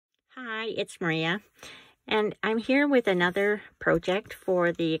Hi, it's Maria, and I'm here with another project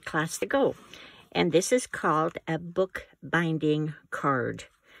for the class to go. And this is called a book binding card.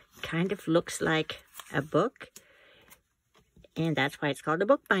 Kind of looks like a book, and that's why it's called a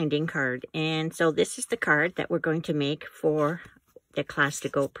book binding card. And so this is the card that we're going to make for the class to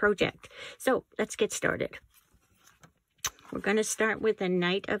go project. So let's get started. We're going to start with a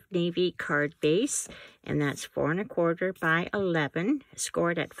Night of Navy card base, and that's 4 1/4 by 11,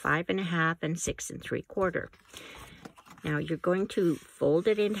 scored at 5 1/2 and 6 3/4. Now you're going to fold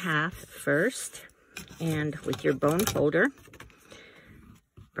it in half first, and with your bone folder,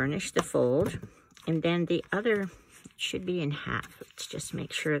 burnish the fold, and then the other should be in half. Let's just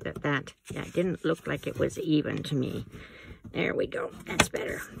make sure that didn't look like it was even to me. There we go. That's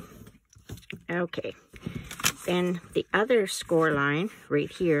better. Okay. Then the other score line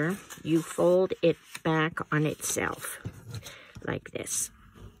right here, you fold it back on itself like this.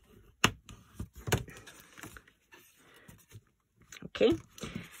 Okay.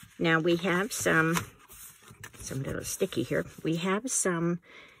 Now we have some little sticky here. We have some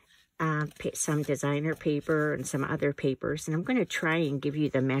designer paper and some other papers, and I'm going to try and give you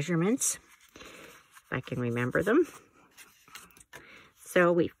the measurements if I can remember them. So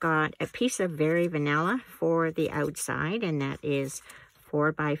we've got a piece of Very Vanilla for the outside, and that is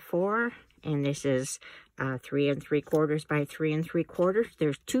 4 by 4, and this is 3 3/4 by 3 3/4.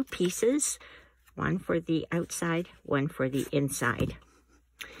 There's 2 pieces, one for the outside, one for the inside.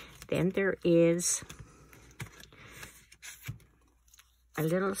 Then there is a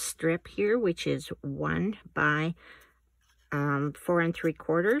little strip here, which is 1 by 4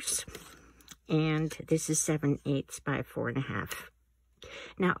 3/4, and this is 7/8 by 4 1/2.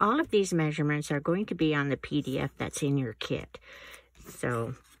 Now, all of these measurements are going to be on the PDF that's in your kit,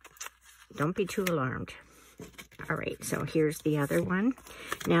 so don't be too alarmed. All right, so here's the other one.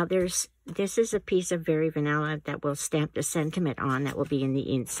 Now, this is a piece of Very Vanilla that will stamp the sentiment on that will be in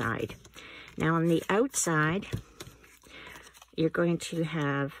the inside. Now, on the outside, you're going to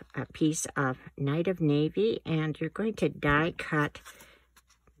have a piece of Night of Navy, and you're going to die cut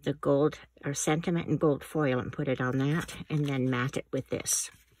the gold or sentiment in gold foil and put it on that, and then mat it with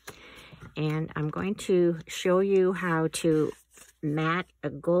this. And I'm going to show you how to mat a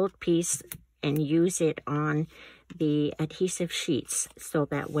gold piece and use it on the adhesive sheets, so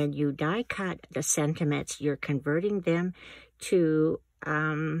that when you die cut the sentiments, you're converting them to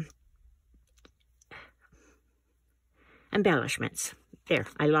embellishments. There,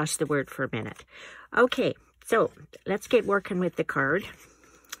 I lost the word for a minute. Okay, so let's get working with the card.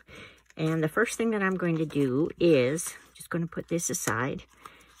 And the first thing that I'm going to do is just going to put this aside,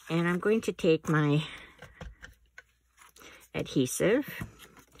 and I'm going to take my adhesive,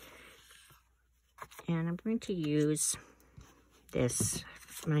 and I'm going to use this,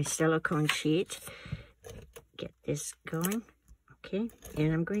 my silicone sheet, get this going. Okay,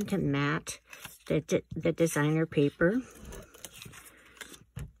 and I'm going to mat the designer paper,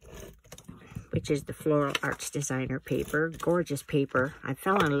 which is the Floral Arts designer paper. Gorgeous paper. I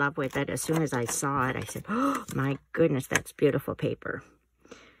fell in love with it as soon as I saw it. I said, oh my goodness, that's beautiful paper.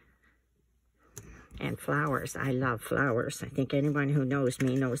 And flowers. I love flowers. I think anyone who knows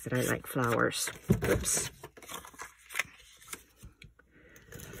me knows that I like flowers. Oops.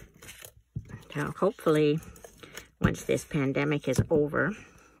 Now, hopefully, once this pandemic is over,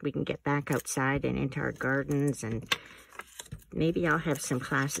 we can get back outside and into our gardens, and maybe I'll have some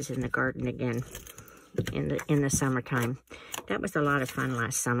classes in the garden again in the summertime. That was a lot of fun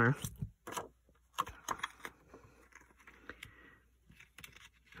last summer.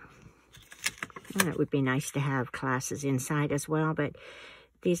 And it would be nice to have classes inside as well, but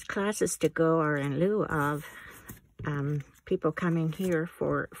these classes to go are in lieu of people coming here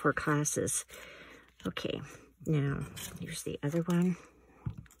for classes. Okay, now here's the other one.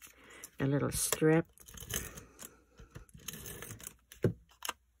 A little strip.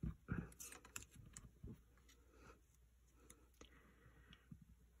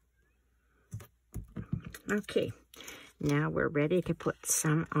 Okay, now we're ready to put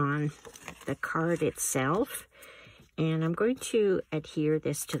some on the card itself, and I'm going to adhere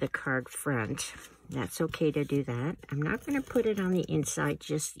this to the card front. That's okay to do that. I'm not going to put it on the inside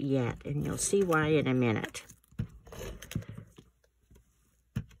just yet, and you'll see why in a minute.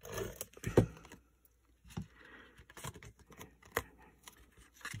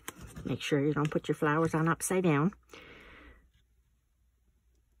 Make sure you don't put your flowers on upside down.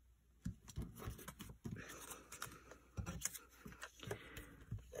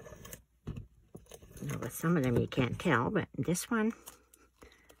 With some of them you can't tell, but this one,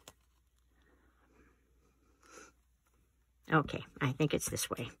 okay, I think it's this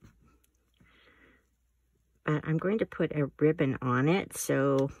way. but I'm going to put a ribbon on it,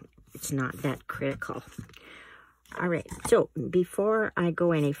 so it's not that critical. All right, so before I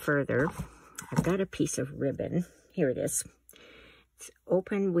go any further, I've got a piece of ribbon. Here it is. It's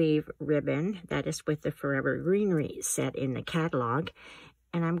open weave ribbon that is with the Forever Greenery set in the catalog.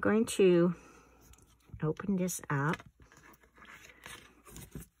 And I'm going to open this up.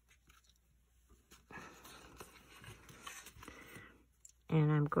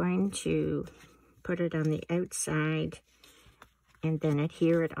 And I'm going to put it on the outside and then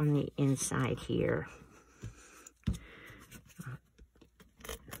adhere it on the inside here.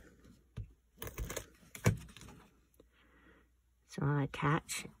 So I'll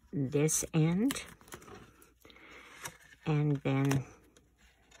attach this end and then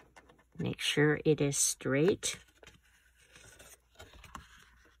make sure it is straight.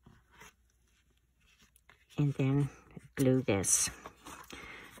 And then glue this.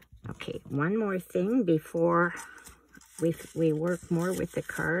 Okay, one more thing before we work more with the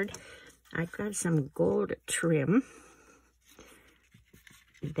card. I've got some gold trim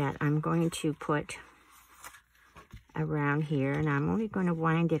that I'm going to put around here, and I'm only going to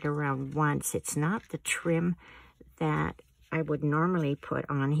wind it around once. It's not the trim that I would normally put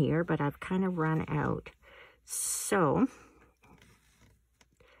on here, but I've kind of run out. So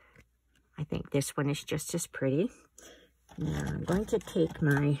I think this one is just as pretty. Now I'm going to take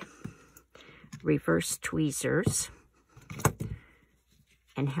my reverse tweezers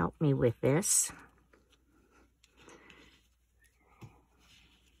and help me with this.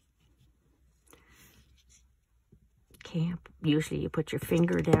 Okay, usually you put your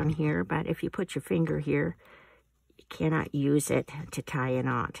finger down here, but if you put your finger here, you cannot use it to tie a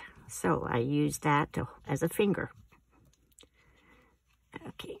knot. So I use that as a finger.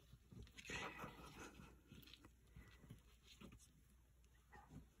 Okay.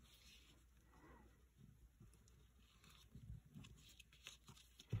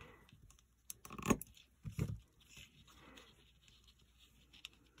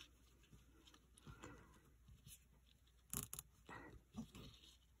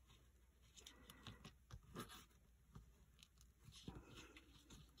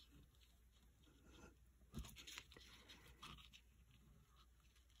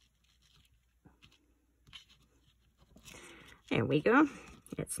 There we go.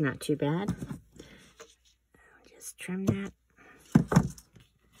 It's not too bad. I'll just trim that.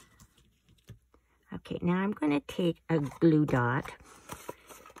 Okay, now I'm going to take a glue dot.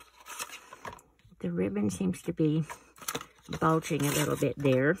 The ribbon seems to be bulging a little bit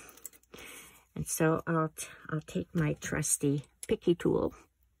there. And so I'll take my trusty picky tool.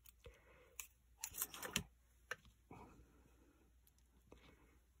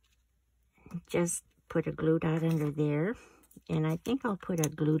 Just put a glue dot under there. And I think I'll put a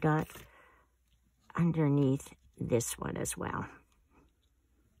glue dot underneath this one as well.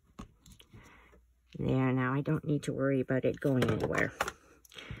 There, now I don't need to worry about it going anywhere.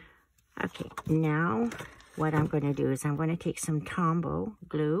 Okay, now what I'm going to do is I'm going to take some Tombow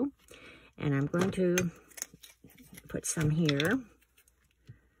glue and I'm going to put some here.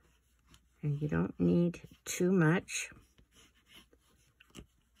 And you don't need too much.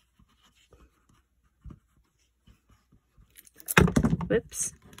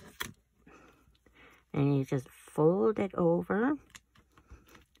 Whoops. And you just fold it over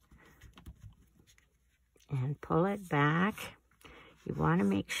and pull it back. You want to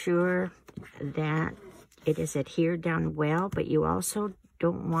make sure that it is adhered down well, but you also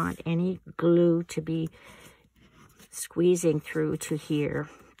don't want any glue to be squeezing through to here,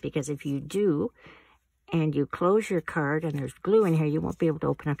 because if you do and you close your card and there's glue in here, you won't be able to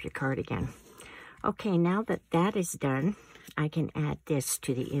open up your card again. Okay, now that that is done, I can add this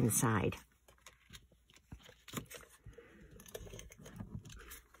to the inside.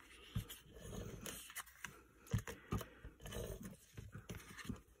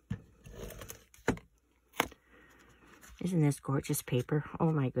 Isn't this gorgeous paper?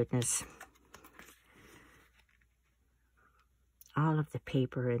 Oh my goodness. All of the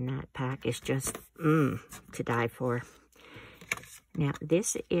paper in that pack is just to die for. Now,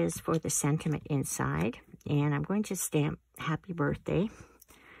 this is for the sentiment inside, and I'm going to stamp Happy Birthday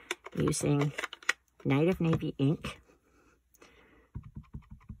using Night of Navy ink.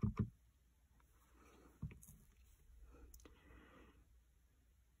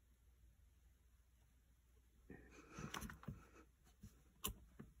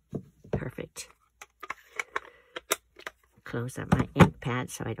 Perfect. Close up my ink pad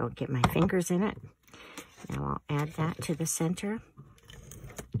so I don't get my fingers in it. Now I'll add that to the center,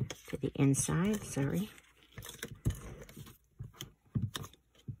 to the inside, sorry.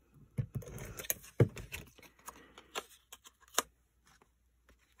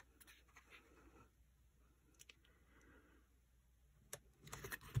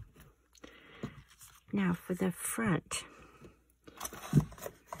 Now for the front,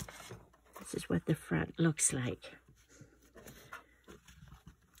 this is what the front looks like.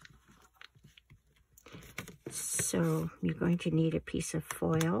 So you're going to need a piece of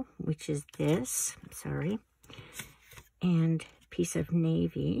foil, which is this, sorry, and a piece of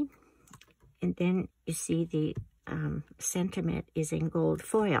navy. And then you see the sentiment is in gold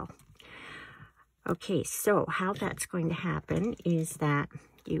foil. Okay, so how that's going to happen is that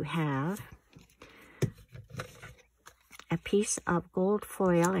you have a piece of gold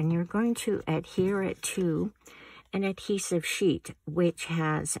foil and you're going to adhere it to an adhesive sheet, which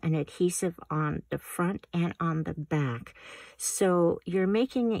has an adhesive on the front and on the back. So you're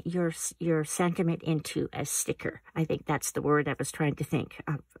making it your sentiment into a sticker. I think that's the word I was trying to think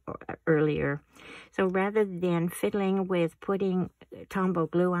of earlier. So rather than fiddling with putting Tombow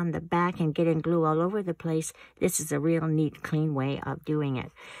glue on the back and getting glue all over the place, this is a real neat, clean way of doing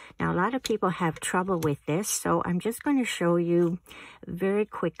it. Now, a lot of people have trouble with this, so I'm just going to show you very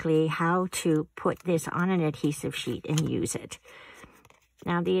quickly how to put this on an adhesive sheet and use it.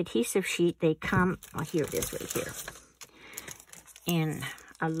 Now, the adhesive sheet, they come, oh, here it is right here, in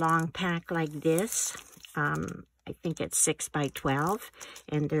a long pack like this. I think it's 6 by 12,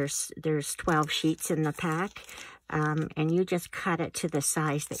 and there's 12 sheets in the pack, and you just cut it to the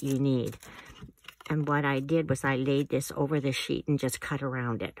size that you need. And what I did was I laid this over the sheet and just cut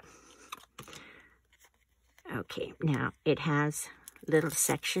around it. Okay, now it has little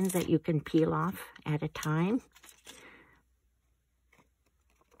sections that you can peel off at a time.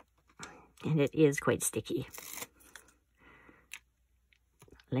 And it is quite sticky.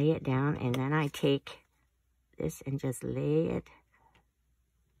 Lay it down, and then I take this and just lay it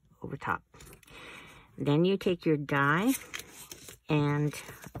over top. Then you take your die and,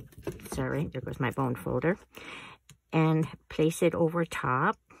 sorry, there goes my bone folder, and place it over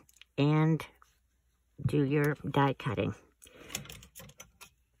top and do your die cutting.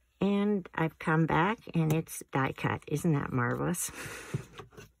 And I've come back and it's die cut. Isn't that marvelous?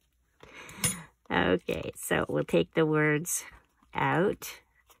 Okay, so we'll take the words out.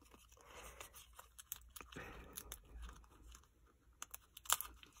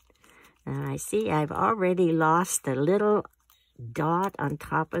 Now I see I've already lost the little dot on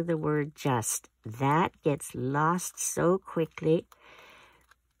top of the word just. That gets lost so quickly.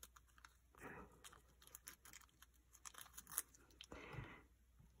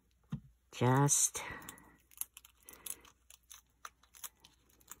 Just.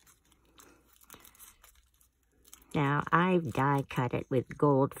 Now, I've die cut it with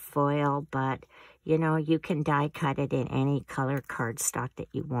gold foil, but, you know, you can die cut it in any color cardstock that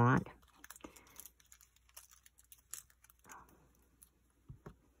you want.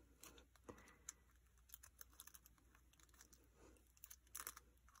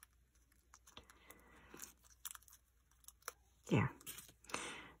 There.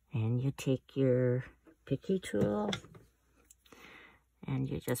 And you take your picky tool and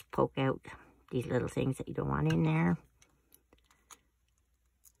you just poke out these little things that you don't want in there.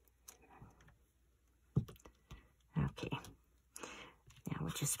 Okay. Now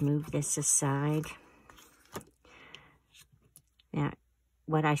we'll just move this aside. Now,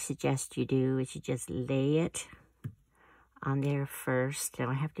 what I suggest you do is you just lay it on there first. Now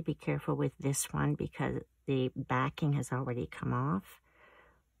I have to be careful with this one because the backing has already come off.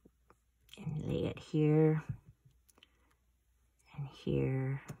 And lay it here and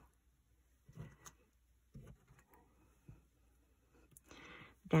here.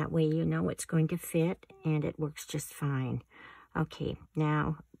 That way you know it's going to fit and it works just fine. Okay,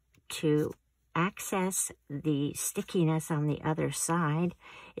 now to access the stickiness on the other side,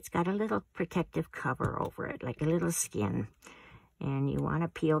 it's got a little protective cover over it, like a little skin. And you want to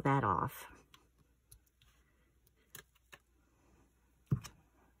peel that off.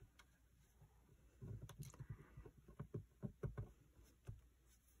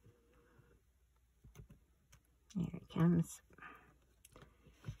 There it comes.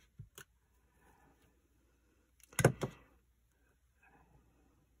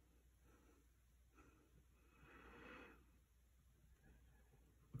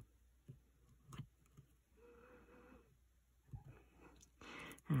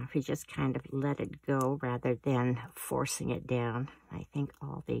 Now, if you just kind of let it go rather than forcing it down, I think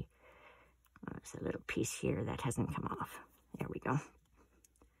all the, there's a little piece here that hasn't come off. There we go.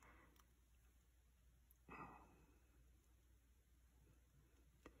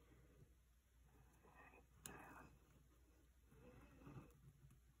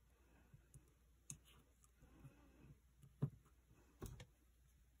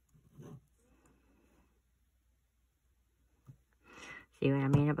 See what I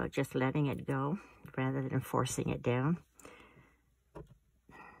mean about just letting it go? rather than forcing it down.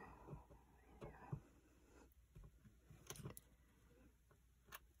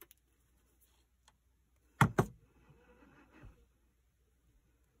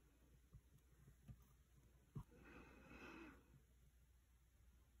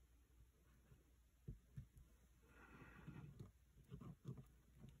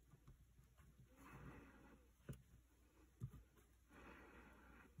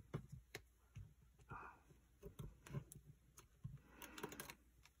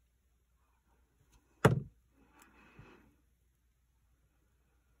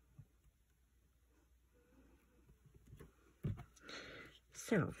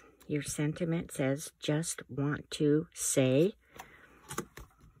 So, your sentiment says, just want to say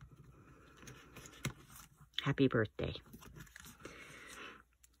happy birthday.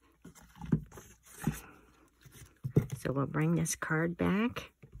 So we'll bring this card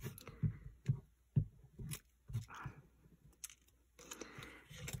back.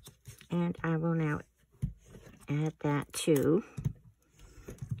 And I will now add that to,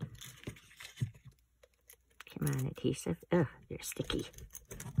 come on, adhesive. Ugh, they're sticky.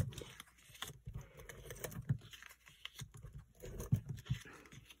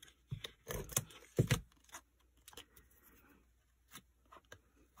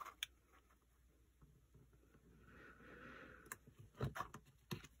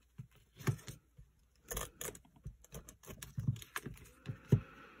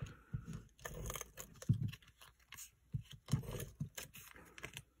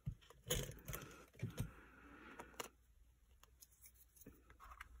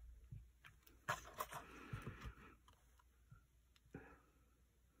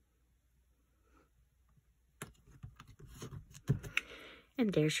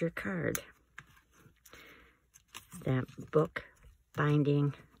 And there's your card. That book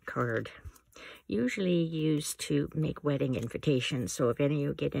binding card. Usually used to make wedding invitations. So if any of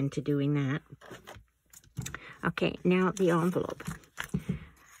you get into doing that. Okay, now the envelope.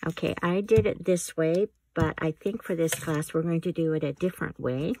 Okay, I did it this way, but I think for this class we're going to do it a different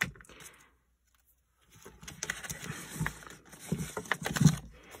way.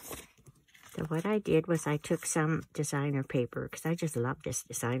 So what I did was I took some designer paper, because I just love this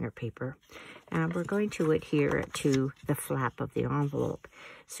designer paper, and we're going to adhere it to the flap of the envelope.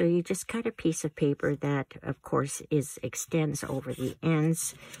 So you just cut a piece of paper that, of course, extends over the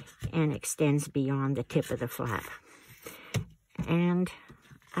ends and extends beyond the tip of the flap. And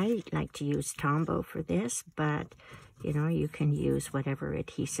I like to use Tombow for this, but, you know, you can use whatever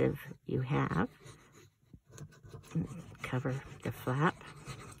adhesive you have. Cover the flap.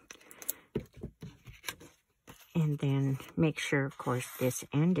 And then make sure, of course, this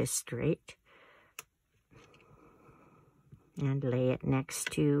end is straight. And lay it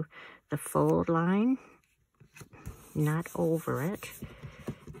next to the fold line. Not over it.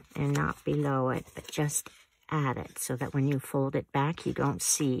 And not below it, but just at it. So that when you fold it back, you don't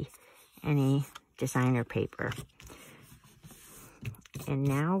see any designer paper. And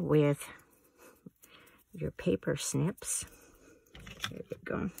now with your paper snips. There you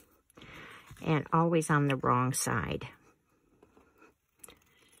go. And always on the wrong side,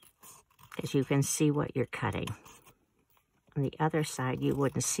 as you can see what you're cutting. On the other side, you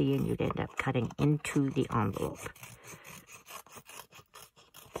wouldn't see, and you'd end up cutting into the envelope.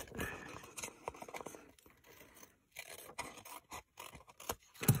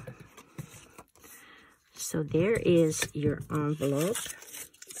 So there is your envelope.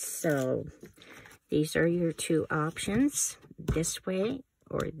 So these are your two options, this way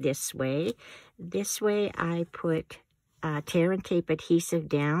or this way. This way I put tear and tape adhesive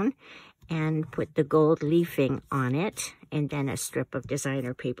down and put the gold leafing on it, and then a strip of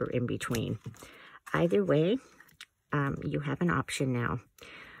designer paper in between. Either way, you have an option now.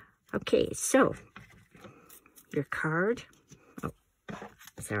 Okay, so your card, oh,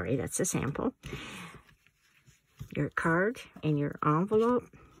 sorry, that's a sample. Your card and your envelope,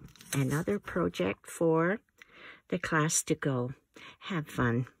 another project for the class to go. Have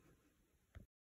fun.